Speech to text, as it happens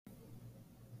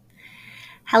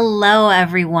Hello,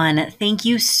 everyone. Thank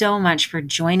you so much for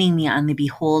joining me on the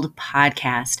Behold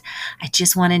podcast. I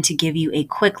just wanted to give you a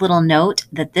quick little note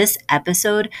that this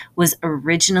episode was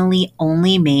originally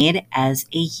only made as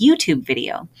a YouTube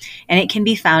video, and it can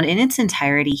be found in its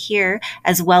entirety here,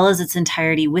 as well as its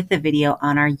entirety with the video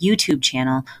on our YouTube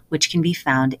channel, which can be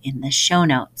found in the show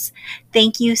notes.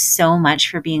 Thank you so much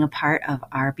for being a part of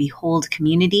our Behold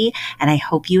community, and I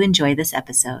hope you enjoy this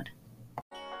episode.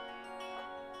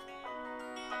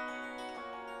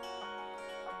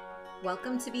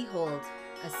 Welcome to Behold,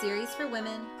 a series for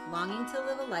women longing to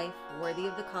live a life worthy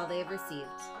of the call they have received.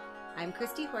 I'm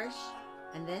Christy Horsch,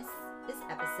 and this is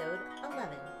episode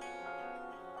 11.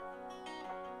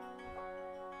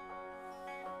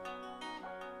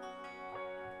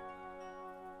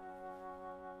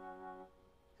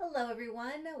 Hello,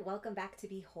 everyone. Welcome back to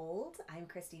Behold. I'm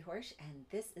Christy Horsch, and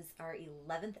this is our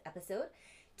 11th episode.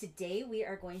 Today, we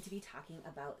are going to be talking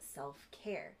about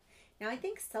self-care. Now, I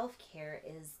think self-care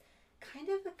is kind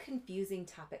of a confusing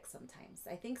topic sometimes.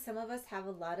 I think some of us have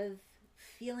a lot of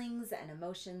feelings and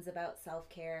emotions about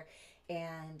self-care,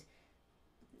 and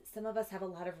some of us have a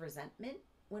lot of resentment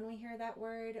when we hear that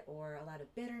word, or a lot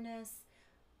of bitterness.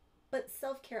 But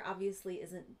self-care obviously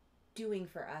isn't doing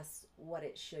for us what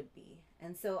it should be.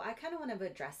 And so I kind of want to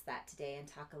address that today and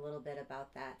talk a little bit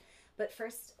about that. But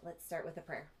first, let's start with a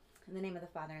prayer. In the name of the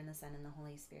Father, and the Son, and the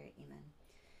Holy Spirit, amen.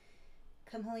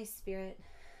 Come, Holy Spirit,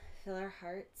 fill our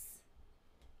hearts.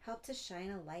 Help to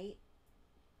shine a light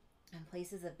on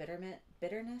places of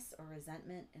bitterness or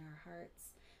resentment in our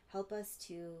hearts. Help us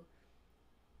to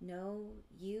know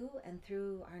you, and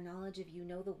through our knowledge of you,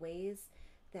 know the ways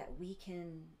that we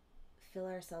can fill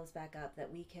ourselves back up,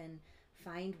 that we can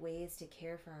find ways to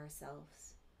care for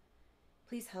ourselves.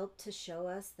 Please help to show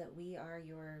us that we are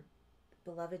your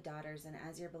beloved daughters, and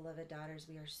as your beloved daughters,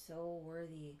 we are so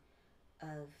worthy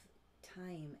of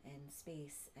time and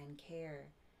space and care.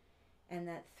 And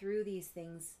that through these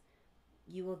things,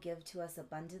 you will give to us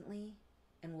abundantly,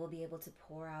 and we'll be able to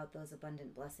pour out those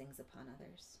abundant blessings upon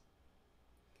others.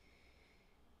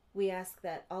 We ask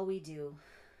that all we do,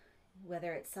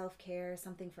 whether it's self-care,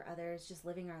 something for others, just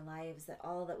living our lives, that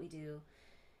all that we do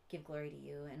give glory to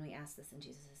you. And we ask this in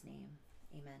Jesus' name.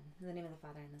 Amen. In the name of the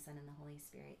Father, and the Son, and the Holy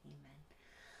Spirit. Amen.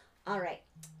 All right.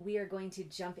 We are going to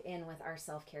jump in with our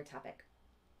self-care topic.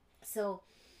 So,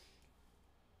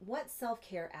 what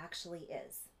self-care actually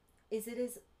is it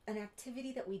is an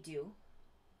activity that we do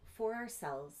for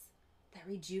ourselves that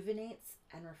rejuvenates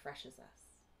and refreshes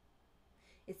us.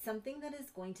 It's something that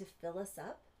is going to fill us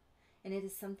up, and it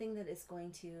is something that is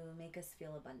going to make us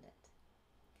feel abundant.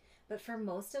 But for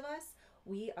most of us,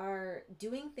 we are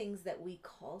doing things that we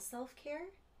call self-care,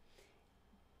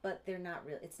 but they're not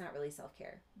real. It's not really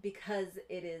self-care, because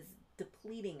it is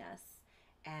depleting us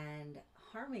and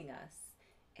harming us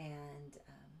and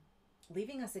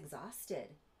leaving us exhausted.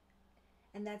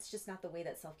 And that's just not the way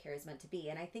that self-care is meant to be.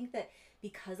 And I think that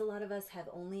because a lot of us have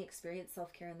only experienced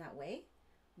self-care in that way,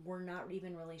 we're not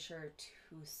even really sure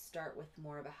to start with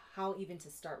how to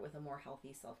start with a more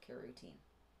healthy self-care routine.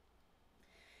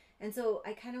 And so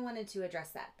I kind of wanted to address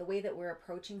that, the way that we're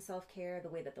approaching self-care, the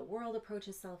way that the world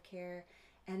approaches self-care,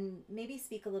 and maybe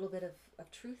speak a little bit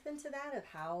of truth into that, of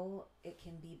how it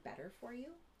can be better for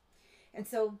you. And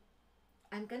so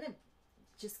I'm going to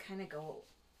just kind of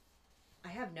I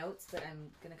have notes, but I'm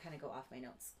going to kind of go off my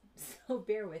notes. So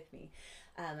bear with me.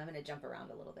 I'm going to jump around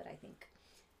a little bit, I think.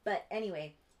 But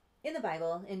anyway, in the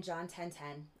Bible, in John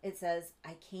 10:10, it says,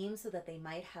 I came so that they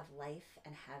might have life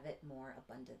and have it more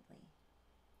abundantly.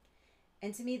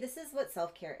 And to me, this is what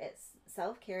self-care is.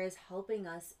 Self-care is helping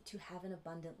us to have an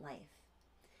abundant life.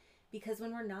 Because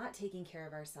when we're not taking care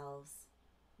of ourselves,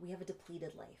 we have a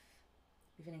depleted life.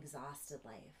 We have an exhausted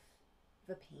life.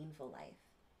 We have a painful life.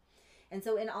 And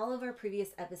so in all of our previous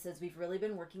episodes, we've really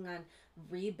been working on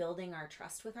rebuilding our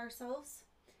trust with ourselves,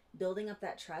 building up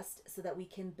that trust so that we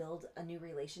can build a new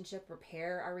relationship,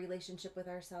 repair our relationship with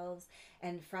ourselves.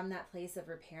 And from that place of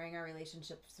repairing our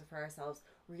relationships for ourselves,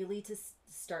 really to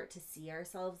start to see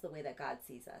ourselves the way that God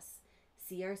sees us.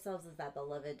 See ourselves as that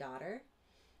beloved daughter.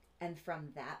 And from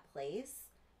that place,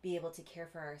 be able to care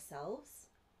for ourselves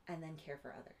and then care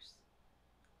for others.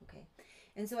 Okay.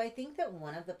 And so I think that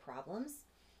one of the problems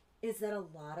is that a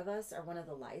lot of us, or one of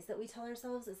the lies that we tell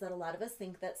ourselves, is that a lot of us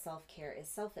think that self-care is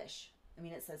selfish. I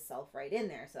mean, it says self right in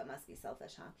there, so it must be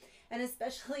selfish, huh? And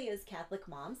especially as Catholic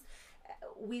moms,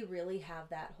 we really have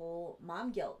that whole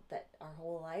mom guilt that our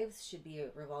whole lives should be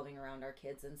revolving around our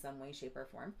kids in some way, shape, or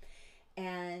form.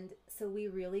 And so we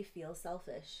really feel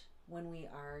selfish when we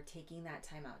are taking that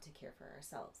time out to care for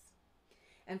ourselves.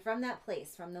 And from that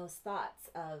place, from those thoughts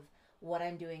of, what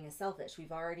I'm doing is selfish.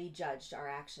 We've already judged our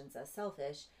actions as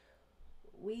selfish.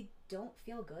 We don't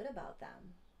feel good about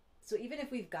them. So even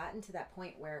if we've gotten to that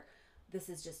point where this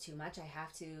is just too much, I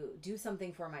have to do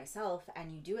something for myself,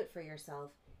 and you do it for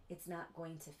yourself, it's not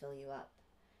going to fill you up,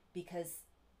 because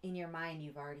in your mind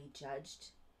you've already judged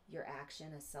your action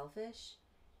as selfish.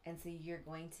 And so you're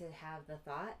going to have the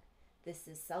thought, this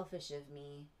is selfish of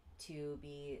me to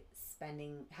be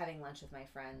having lunch with my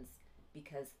friends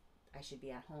because I should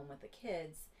be at home with the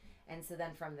kids. And so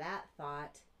then from that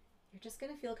thought, you're just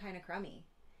going to feel kind of crummy.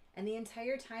 And the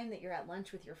entire time that you're at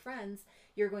lunch with your friends,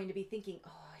 you're going to be thinking,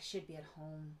 oh, I should be at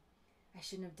home. I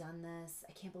shouldn't have done this.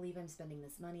 I can't believe I'm spending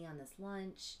this money on this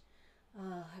lunch.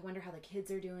 I wonder how the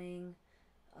kids are doing.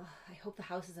 I hope the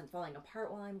house isn't falling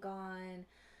apart while I'm gone.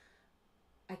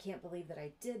 I can't believe that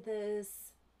I did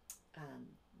this.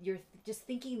 You're just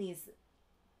thinking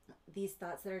these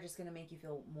thoughts that are just going to make you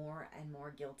feel more and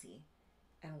more guilty,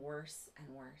 and worse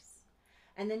and worse.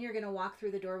 And then you're going to walk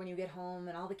through the door when you get home,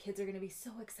 and all the kids are going to be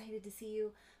so excited to see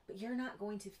you, but you're not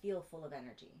going to feel full of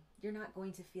energy. You're not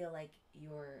going to feel like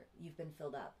you've been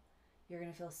filled up. You're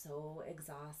going to feel so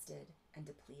exhausted and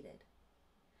depleted.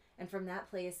 And from that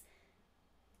place,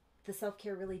 the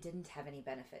self-care really didn't have any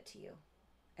benefit to you.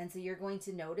 And so you're going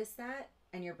to notice that,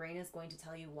 and your brain is going to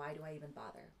tell you, why do I even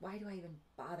bother? Why do I even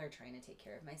bother trying to take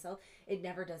care of myself? It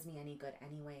never does me any good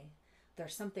anyway.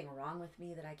 There's something wrong with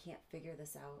me that I can't figure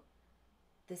this out.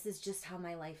 This is just how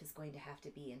my life is going to have to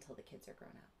be until the kids are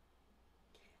grown up.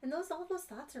 And all those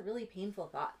thoughts are really painful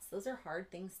thoughts. Those are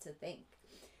hard things to think.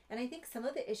 And I think some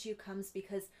of the issue comes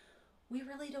because we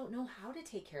really don't know how to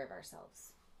take care of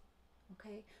ourselves.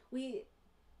 Okay? We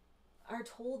are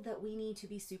told that we need to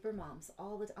be super moms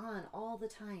all the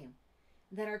time.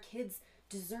 That our kids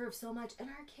deserve so much, and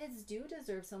our kids do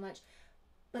deserve so much.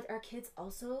 But our kids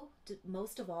also,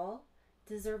 most of all,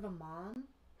 deserve a mom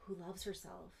who loves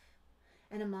herself,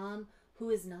 and a mom who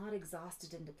is not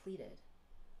exhausted and depleted.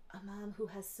 A mom who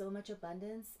has so much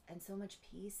abundance and so much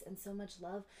peace and so much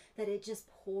love that it just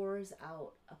pours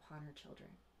out upon her children.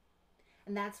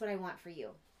 And that's what I want for you.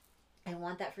 I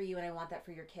want that for you, and I want that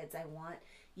for your kids. I want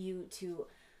you to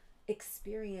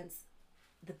experience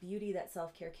the beauty that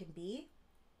self-care can be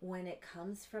when it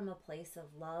comes from a place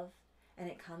of love, and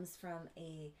it comes from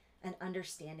an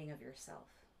understanding of yourself.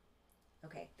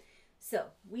 Okay, so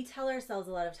we tell ourselves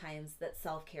a lot of times that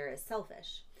self-care is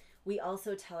selfish. We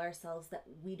also tell ourselves that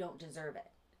we don't deserve it.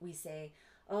 We say,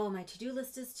 oh, my to-do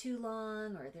list is too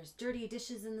long, or there's dirty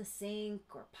dishes in the sink,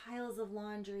 or piles of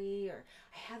laundry, or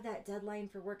I have that deadline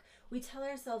for work. We tell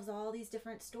ourselves all these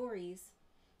different stories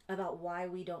about why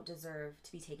we don't deserve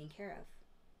to be taken care of.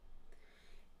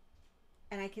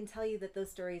 And I can tell you that those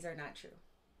stories are not true.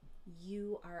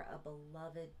 You are a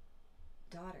beloved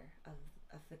daughter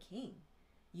of the King.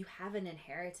 You have an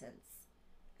inheritance.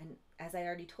 And as I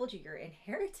already told you, your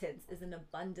inheritance is an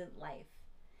abundant life.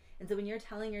 And so when you're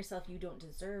telling yourself you don't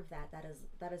deserve that,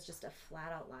 that is just a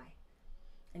flat out lie.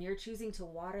 And you're choosing to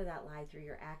water that lie through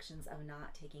your actions of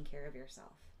not taking care of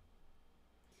yourself.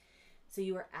 So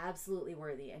you are absolutely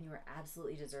worthy, and you are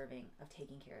absolutely deserving of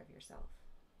taking care of yourself.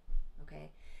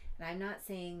 Okay? And I'm not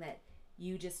saying that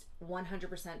you just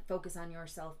 100% focus on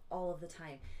yourself all of the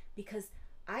time, because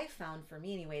I found, for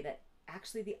me anyway, that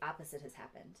actually the opposite has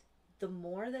happened. The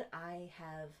more that I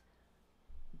have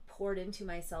poured into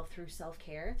myself through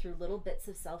self-care, through little bits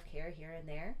of self-care here and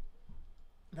there,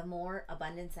 the more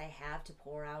abundance I have to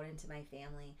pour out into my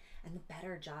family, and the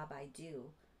better job I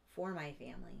do for my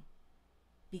family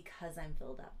because I'm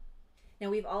filled up. Now,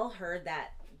 we've all heard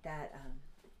that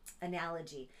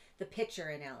analogy, the pitcher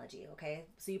analogy, okay?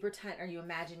 So you pretend, or you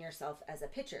imagine yourself as a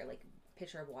pitcher, like a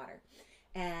pitcher of water.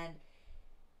 And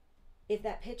if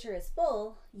that pitcher is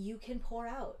full, you can pour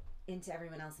out into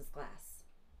everyone else's glass.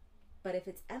 But if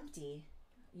it's empty,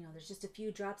 there's just a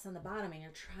few drops on the bottom, and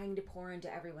you're trying to pour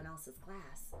into everyone else's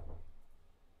glass,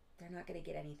 they're not going to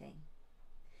get anything.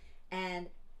 And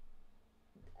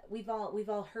we've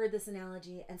all heard this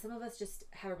analogy, and some of us just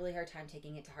have a really hard time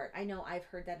taking it to heart. I know I've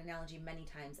heard that analogy many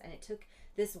times, and it took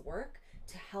this work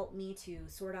to help me to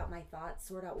sort out my thoughts,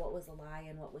 sort out what was a lie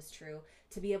and what was true,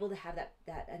 to be able to have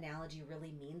that analogy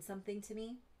really mean something to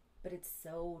me. But it's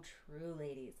so true,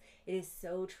 ladies. It is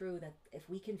so true that if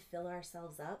we can fill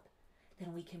ourselves up,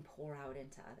 then we can pour out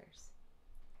into others.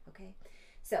 Okay?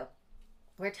 So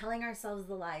we're telling ourselves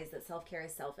the lies that self-care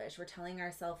is selfish. We're telling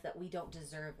ourselves that we don't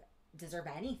deserve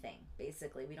anything.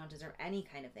 Basically, we don't deserve any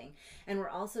kind of thing. And we're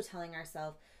also telling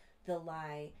ourselves the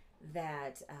lie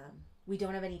that we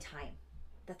don't have any time,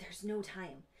 that there's no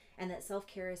time, and that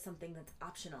self-care is something that's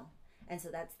optional. And so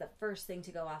that's the first thing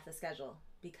to go off the schedule,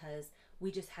 because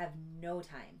we just have no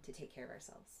time to take care of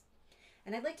ourselves.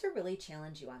 And I'd like to really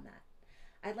challenge you on that.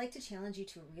 I'd like to challenge you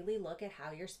to really look at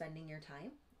how you're spending your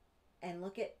time and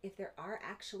look at if there are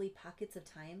actually pockets of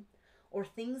time or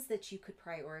things that you could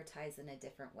prioritize in a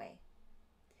different way.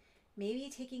 Maybe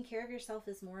taking care of yourself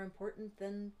is more important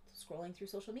than scrolling through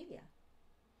social media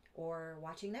or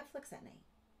watching Netflix at night.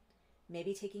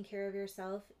 Maybe taking care of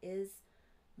yourself is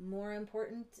more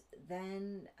important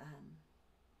than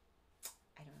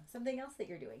I don't know, something else that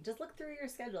you're doing. Just look through your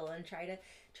schedule and try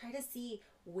to see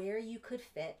where you could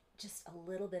fit just a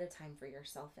little bit of time for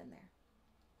yourself in there.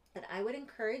 But I would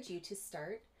encourage you to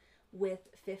start with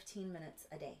 15 minutes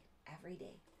a day, every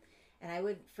day. And I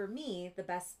would, for me,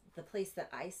 the place that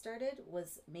I started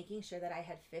was making sure that I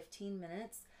had 15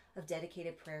 minutes of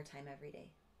dedicated prayer time every day.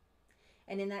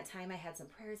 And in that time, I had some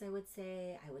prayers I would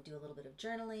say, I would do a little bit of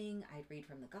journaling, I'd read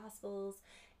from the Gospels,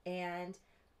 and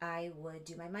I would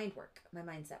do my mind work, my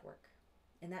mindset work,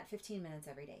 in that 15 minutes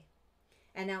every day.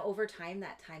 And now over time,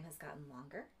 that time has gotten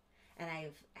longer, and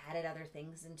I've added other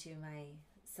things into my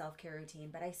self-care routine,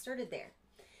 but I started there.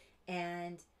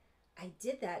 And I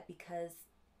did that because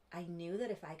I knew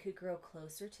that if I could grow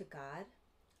closer to God,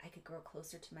 I could grow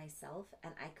closer to myself,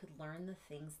 and I could learn the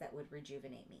things that would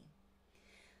rejuvenate me.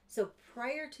 So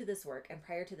prior to this work and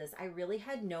prior to this, I really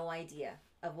had no idea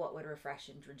of what would refresh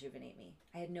and rejuvenate me.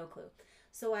 I had no clue.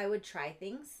 So I would try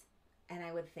things and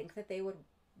I would think that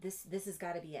this has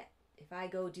got to be it. If I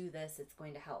go do this, it's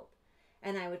going to help.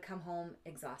 And I would come home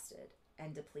exhausted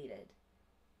and depleted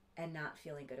and not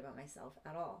feeling good about myself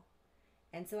at all.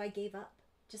 And so I gave up,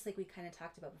 just like we kind of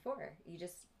talked about before.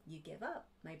 You give up.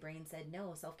 My brain said,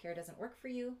 no, self-care doesn't work for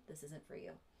you. This isn't for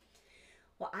you.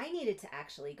 Well, I needed to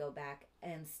actually go back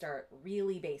and start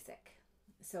really basic.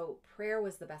 So prayer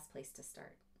was the best place to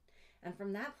start. And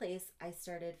from that place, I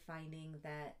started finding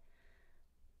that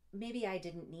maybe I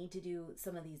didn't need to do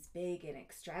some of these big and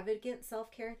extravagant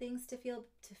self-care things to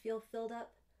feel filled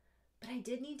up, but I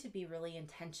did need to be really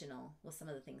intentional with some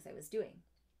of the things I was doing.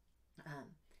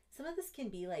 Some of this can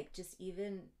be like just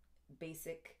even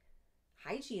basic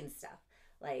hygiene stuff,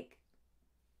 like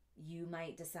you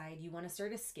might decide you want to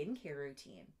start a skincare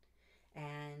routine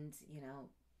and,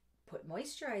 put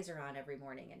moisturizer on every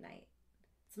morning and night.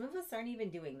 Some of us aren't even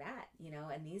doing that,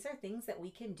 and these are things that we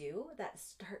can do that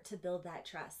start to build that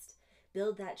trust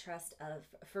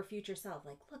for future self.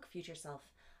 Like, look, future self,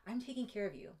 I'm taking care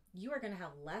of you. You are going to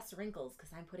have less wrinkles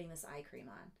because I'm putting this eye cream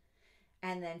on.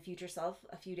 And then future self,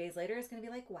 a few days later, is going to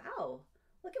be like, wow,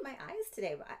 look at my eyes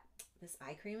today. This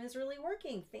eye cream is really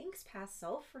working. Thanks, past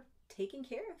self, for taking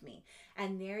care of me.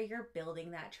 And there you're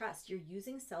building that trust. You're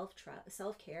using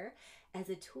self-care as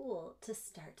a tool to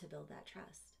start to build that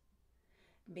trust.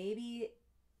 Maybe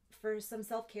for some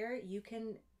self-care, you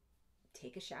can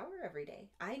take a shower every day.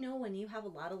 I know when you have a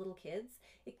lot of little kids,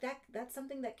 that's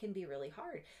something that can be really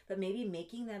hard. But maybe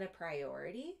making that a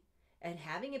priority and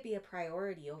having it be a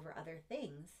priority over other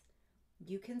things,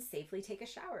 you can safely take a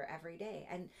shower every day.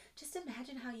 And just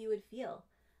imagine how you would feel.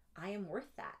 I am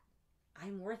worth that.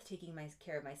 I'm worth taking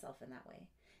care of myself in that way.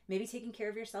 Maybe taking care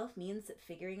of yourself means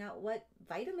figuring out what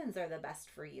vitamins are the best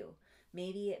for you.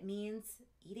 Maybe it means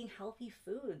eating healthy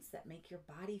foods that make your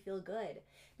body feel good.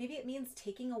 Maybe it means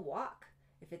taking a walk.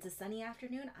 If it's a sunny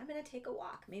afternoon, I'm going to take a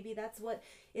walk. Maybe that's what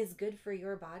is good for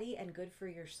your body and good for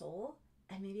your soul.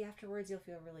 And maybe afterwards you'll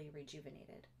feel really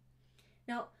rejuvenated.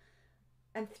 Now,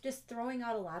 I'm just throwing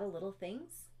out a lot of little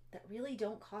things that really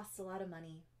don't cost a lot of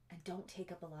money and don't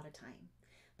take up a lot of time.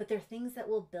 But they're things that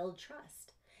will build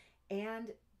trust. And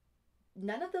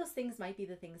none of those things might be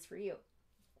the things for you.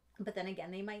 But then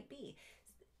again, they might be.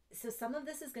 So some of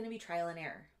this is going to be trial and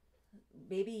error.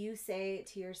 Maybe you say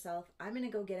to yourself, I'm going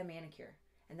to go get a manicure.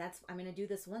 And I'm going to do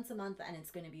this once a month and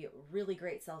it's going to be really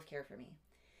great self-care for me.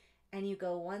 And you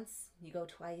go once, you go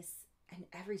twice, and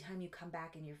every time you come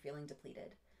back and you're feeling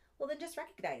depleted. Well, then just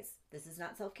recognize this is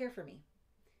not self-care for me.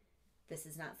 This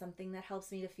is not something that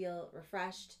helps me to feel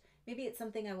refreshed. Maybe it's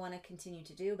something I want to continue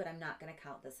to do, but I'm not going to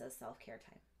count this as self-care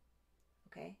time.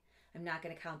 Okay? I'm not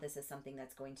going to count on this as something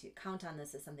that's going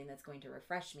to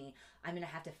refresh me. I'm going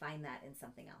to have to find that in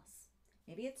something else.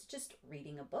 Maybe it's just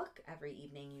reading a book every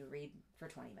evening you read for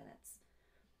 20 minutes.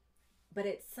 But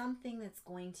it's something that's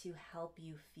going to help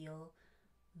you feel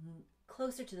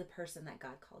closer to the person that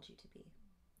God called you to be.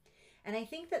 And I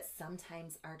think that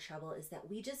sometimes our trouble is that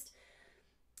we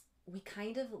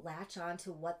kind of latch on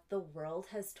to what the world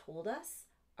has told us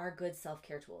are good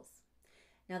self-care tools.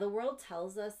 Now, the world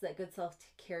tells us that good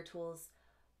self-care tools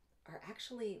are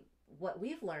actually what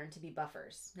we've learned to be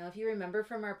buffers. Now, if you remember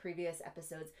from our previous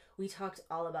episodes, we talked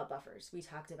all about buffers. We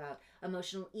talked about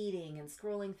emotional eating and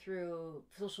scrolling through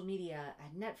social media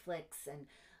and Netflix and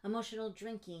emotional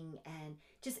drinking and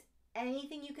just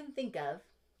anything you can think of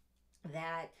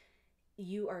that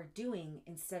you are doing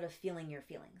instead of feeling your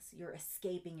feelings. You're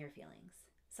escaping your feelings.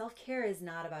 Self-care is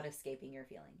not about escaping your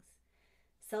feelings.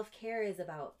 Self-care is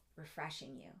about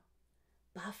refreshing you.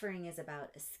 Buffering is about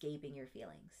escaping your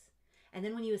feelings. And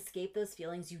then when you escape those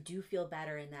feelings, you do feel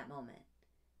better in that moment.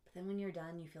 But then when you're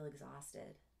done, you feel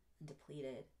exhausted and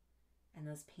depleted, and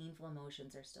those painful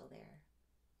emotions are still there.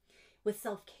 With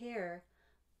self-care,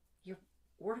 you're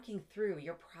working through,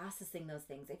 you're processing those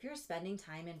things. If you're spending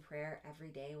time in prayer every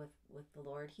day with the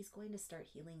Lord, He's going to start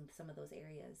healing some of those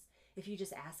areas. If you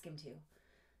just ask Him to,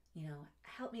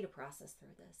 help me to process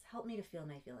through this. Help me to feel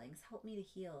my feelings. Help me to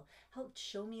heal. Help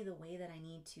show me the way that I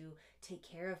need to take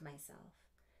care of myself.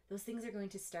 Those things are going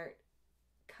to start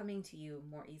coming to you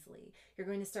more easily. You're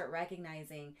going to start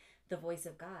recognizing the voice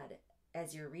of God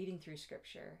as you're reading through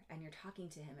scripture and you're talking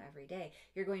to Him every day.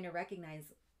 You're going to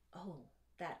recognize, oh,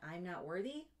 that I'm not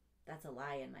worthy, that's a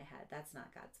lie in my head. That's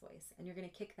not God's voice. And you're going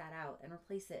to kick that out and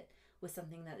replace it with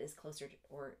something that is closer to,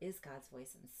 or is God's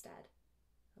voice instead.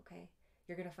 Okay?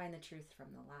 You're going to find the truth from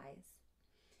the lies.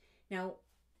 Now,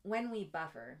 when we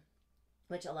buffer,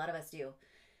 which a lot of us do,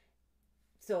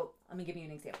 so let me give you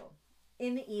an example.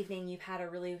 In the evening, you've had a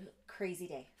really crazy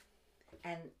day.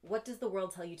 And what does the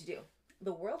world tell you to do?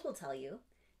 The world will tell you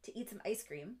to eat some ice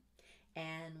cream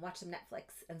and watch some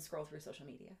Netflix and scroll through social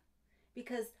media.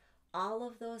 Because all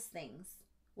of those things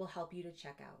will help you to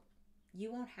check out.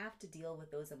 You won't have to deal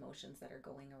with those emotions that are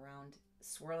going around,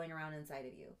 swirling around inside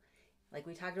of you. Like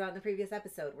we talked about in the previous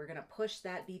episode, we're going to push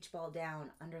that beach ball down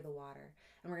under the water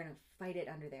and we're going to fight it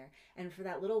under there. And for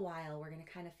that little while, we're going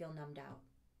to kind of feel numbed out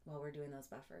while we're doing those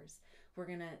buffers. We're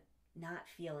going to not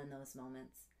feel in those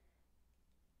moments.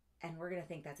 And we're going to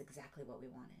think that's exactly what we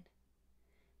wanted.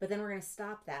 But then we're going to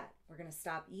stop that. We're going to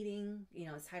stop eating.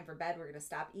 It's time for bed. We're going to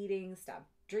stop eating, stop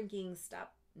drinking,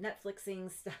 stop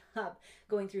Netflixing, stop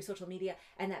going through social media.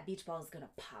 And that beach ball is going to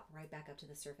pop right back up to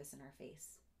the surface in our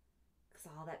face. Because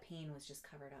all that pain was just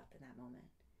covered up in that moment.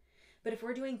 But if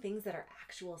we're doing things that are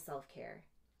actual self-care,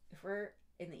 if we're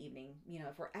in the evening,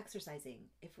 if we're exercising,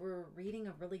 if we're reading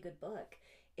a really good book,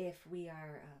 if we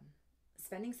are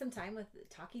spending some time with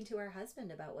talking to our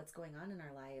husband about what's going on in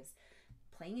our lives,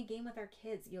 playing a game with our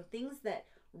kids, things that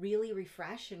really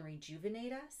refresh and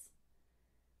rejuvenate us,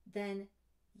 then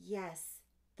yes,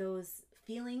 those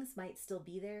feelings might still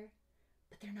be there,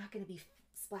 but they're not going to be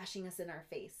splashing us in our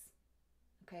face.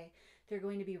 Okay? They're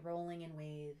going to be rolling in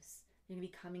waves. They're going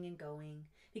to be coming and going.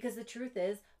 Because the truth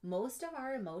is, most of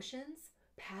our emotions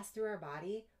pass through our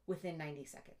body within 90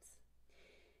 seconds.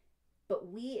 But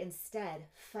we instead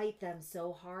fight them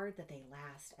so hard that they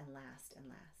last and last and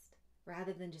last,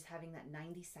 rather than just having that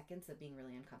 90 seconds of being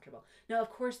really uncomfortable. Now, of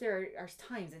course, there are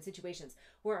times and situations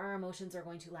where our emotions are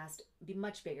going to be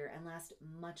much bigger and last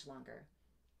much longer.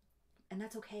 And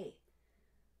that's okay.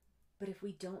 But if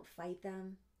we don't fight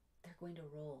them, they're going to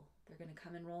roll. They're going to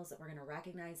come in rolls that we're going to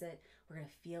recognize it. We're going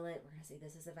to feel it. We're going to say,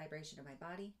 this is a vibration of my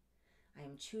body. I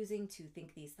am choosing to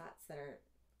think these thoughts that are,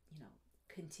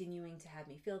 continuing to have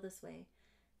me feel this way.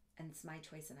 And it's my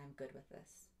choice and I'm good with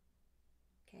this.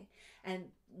 Okay? And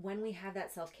when we have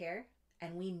that self-care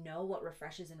and we know what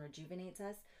refreshes and rejuvenates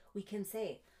us, we can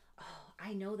say, oh,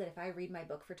 I know that if I read my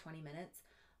book for 20 minutes,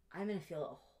 I'm going to feel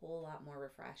a whole lot more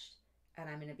refreshed and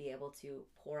I'm going to be able to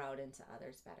pour out into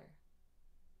others better.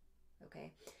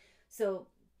 Okay? So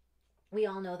we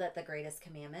all know that the greatest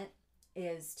commandment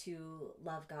is to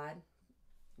love God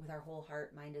with our whole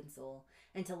heart, mind, and soul,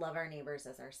 and to love our neighbors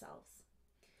as ourselves.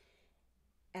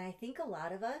 And I think a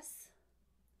lot of us,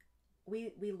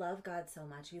 we love God so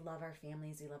much. We love our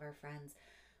families. We love our friends.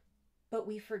 But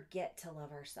we forget to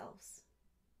love ourselves.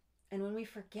 And when we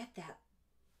forget that,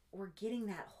 we're getting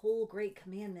that whole great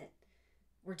commandment.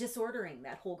 We're disordering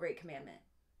that whole great commandment.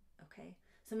 Okay?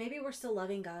 So maybe we're still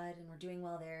loving God and we're doing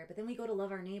well there, but then we go to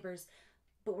love our neighbors,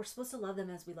 but we're supposed to love them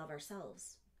as we love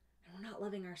ourselves. And we're not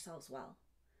loving ourselves well.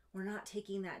 We're not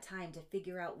taking that time to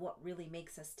figure out what really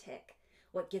makes us tick,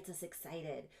 what gets us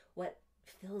excited, what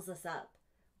fills us up.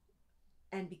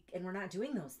 And we're not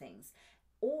doing those things.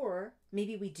 Or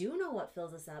maybe we do know what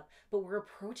fills us up, but we're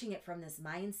approaching it from this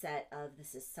mindset of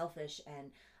this is selfish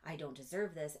and I don't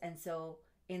deserve this. And so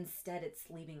instead it's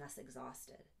leaving us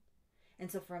exhausted. And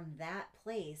so from that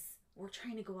place, we're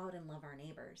trying to go out and love our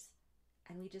neighbors.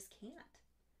 And we just can't.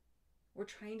 We're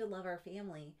trying to love our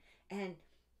family. And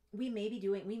we may be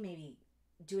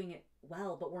doing it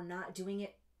well, but we're not doing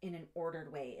it in an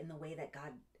ordered way, in the way that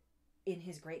God, in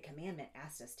His great commandment,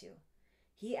 asked us to.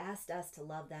 He asked us to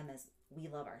love them as we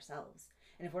love ourselves.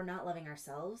 And if we're not loving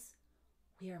ourselves,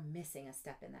 we are missing a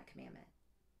step in that commandment.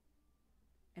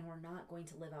 And we're not going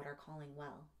to live out our calling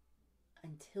well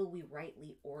until we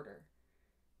rightly order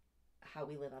how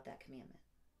we live out that commandment.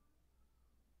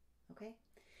 Okay?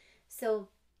 So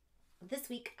this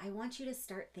week, I want you to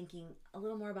start thinking a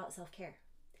little more about self-care.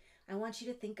 I want you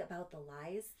to think about the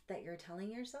lies that you're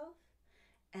telling yourself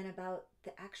and about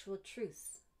the actual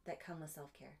truths that come with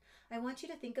self-care. I want you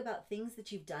to think about things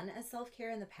that you've done as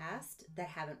self-care in the past that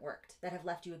haven't worked, that have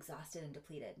left you exhausted and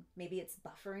depleted. Maybe it's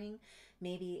buffering,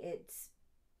 maybe it's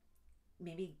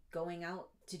going out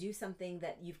to do something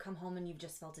that you've come home and you've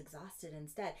just felt exhausted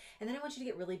instead. And then I want you to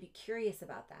get really curious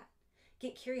about that.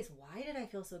 Get curious, why did I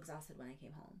feel so exhausted when I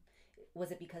came home?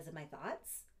 Was it because of my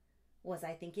thoughts? Was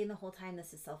I thinking the whole time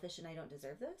this is selfish and I don't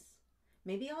deserve this?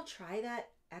 Maybe I'll try that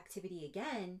activity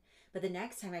again, but the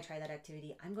next time I try that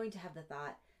activity, I'm going to have the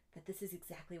thought that this is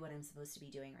exactly what I'm supposed to be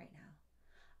doing right now.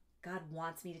 God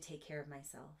wants me to take care of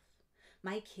myself.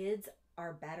 My kids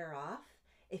are better off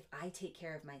if I take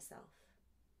care of myself.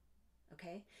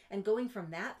 Okay? And going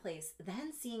from that place,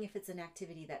 then seeing if it's an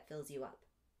activity that fills you up.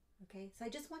 Okay? So I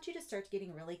just want you to start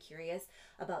getting really curious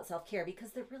about self-care,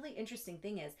 because the really interesting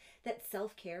thing is that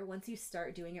self-care, once you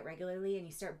start doing it regularly and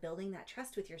you start building that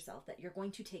trust with yourself that you're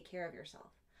going to take care of yourself.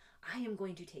 I am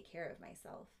going to take care of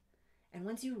myself. And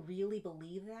once you really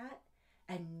believe that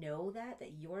and know that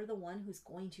you're the one who's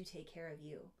going to take care of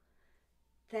you,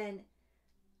 then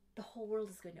the whole world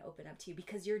is going to open up to you,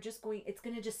 because it's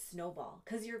going to just snowball,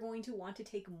 because you're going to want to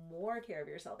take more care of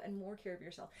yourself and more care of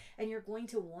yourself. And you're going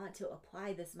to want to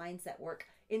apply this mindset work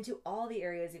into all the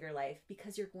areas of your life,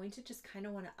 because you're going to just kind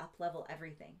of want to up level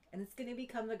everything. And it's going to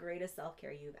become the greatest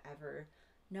self-care you've ever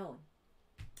known.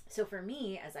 So for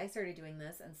me, as I started doing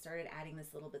this and started adding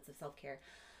this little bits of self-care,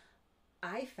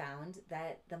 I found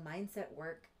that the mindset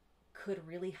work could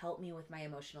really help me with my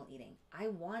emotional eating. I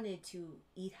wanted to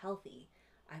eat healthy.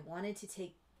 I wanted to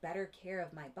take better care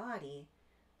of my body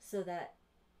so that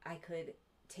I could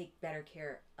take better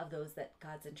care of those that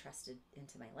God's entrusted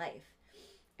into my life.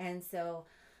 And so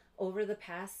over the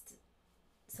past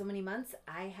so many months,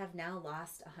 I have now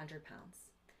lost 100 pounds.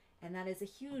 And that is a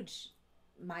huge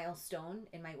milestone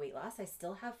in my weight loss. I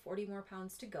still have 40 more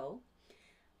pounds to go,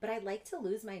 but I'd like to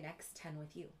lose my next 10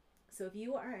 with you. So if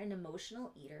you are an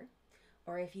emotional eater,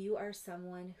 or if you are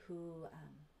someone who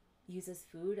uses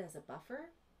food as a buffer,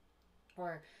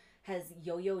 or has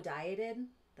yo-yo dieted,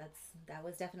 that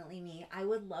was definitely me, I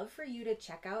would love for you to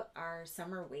check out our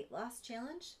summer weight loss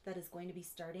challenge that is going to be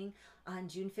starting on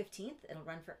June 15th. It'll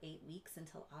run for 8 weeks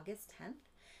until August 10th.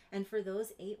 And for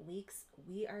those 8 weeks,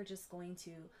 we are just going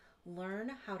to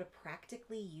learn how to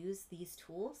practically use these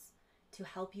tools to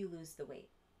help you lose the weight.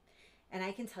 And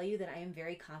I can tell you that I am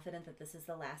very confident that this is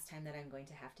the last time that I'm going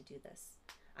to have to do this.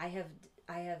 I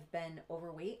have been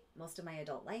overweight most of my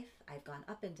adult life. I've gone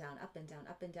up and down, up and down,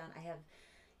 up and down. I have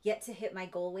yet to hit my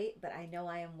goal weight, but I know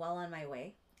I am well on my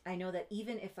way. I know that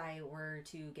even if I were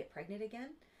to get pregnant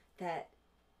again, that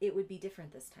it would be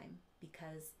different this time,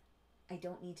 because I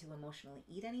don't need to emotionally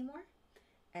eat anymore.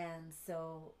 And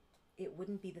so it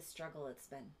wouldn't be the struggle it's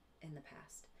been in the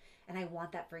past. And I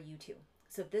want that for you too.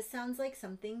 So if this sounds like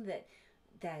something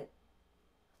that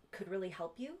could really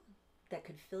help you, that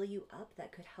could fill you up,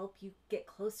 that could help you get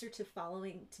closer to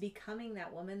becoming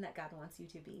that woman that God wants you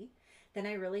to be, then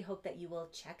I really hope that you will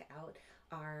check out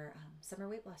our summer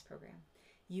weight loss program.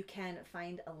 You can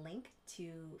find a link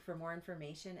for more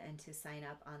information and to sign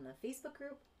up on the Facebook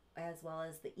group, as well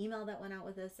as the email that went out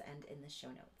with us and in the show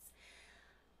notes.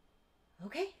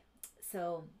 Okay,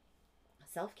 so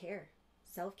self-care.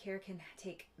 Self-care can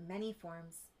take many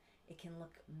forms. It can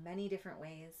look many different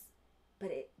ways, but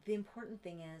the important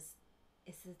thing is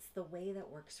it's the way that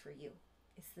works for you.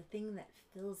 It's the thing that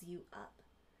fills you up.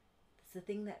 It's the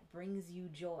thing that brings you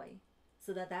joy,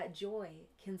 so that joy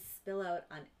can spill out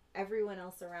on everyone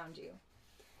else around you.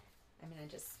 I'm going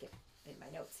to just skip in my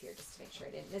notes here just to make sure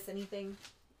I didn't miss anything.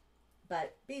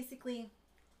 But basically,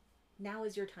 now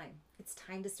is your time. It's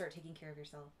time to start taking care of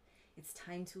yourself. It's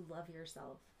time to love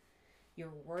yourself.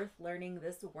 You're worth learning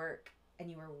this work, and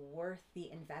you are worth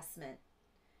the investment,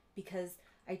 because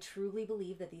I truly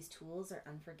believe that these tools are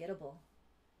unforgettable.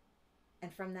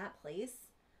 And from that place,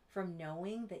 from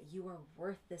knowing that you are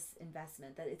worth this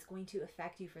investment, that it's going to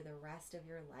affect you for the rest of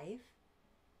your life,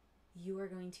 you are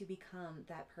going to become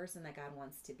that person that God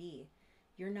wants to be.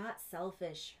 You're not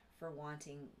selfish for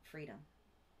wanting freedom.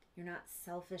 You're not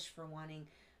selfish for wanting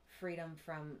freedom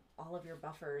from all of your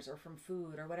buffers or from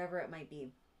food or whatever it might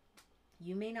be.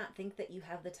 You may not think that you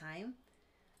have the time,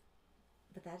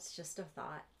 but that's just a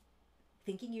thought.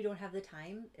 Thinking you don't have the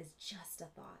time is just a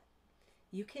thought.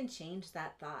 You can change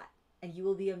that thought, and you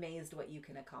will be amazed what you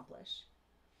can accomplish.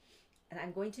 And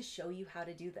I'm going to show you how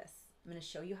to do this. I'm going to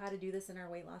show you how to do this in our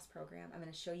weight loss program. I'm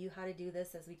going to show you how to do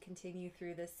this as we continue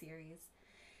through this series.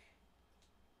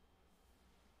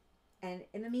 And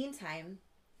in the meantime,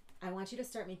 I want you to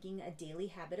start making a daily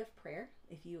habit of prayer.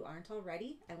 If you aren't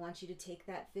already, I want you to take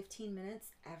that 15 minutes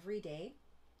every day.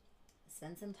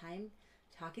 Spend some time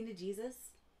talking to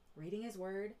Jesus, reading his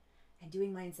word, and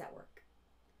doing mindset work.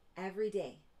 Every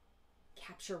day,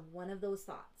 capture one of those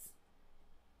thoughts.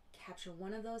 Capture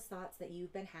one of those thoughts that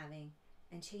you've been having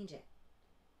and change it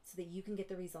so that you can get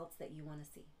the results that you want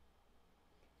to see.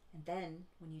 And then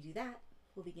when you do that,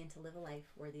 we'll begin to live a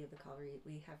life worthy of the call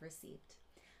we have received.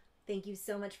 Thank you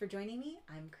so much for joining me.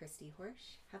 I'm Christy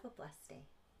Horsch. Have a blessed day.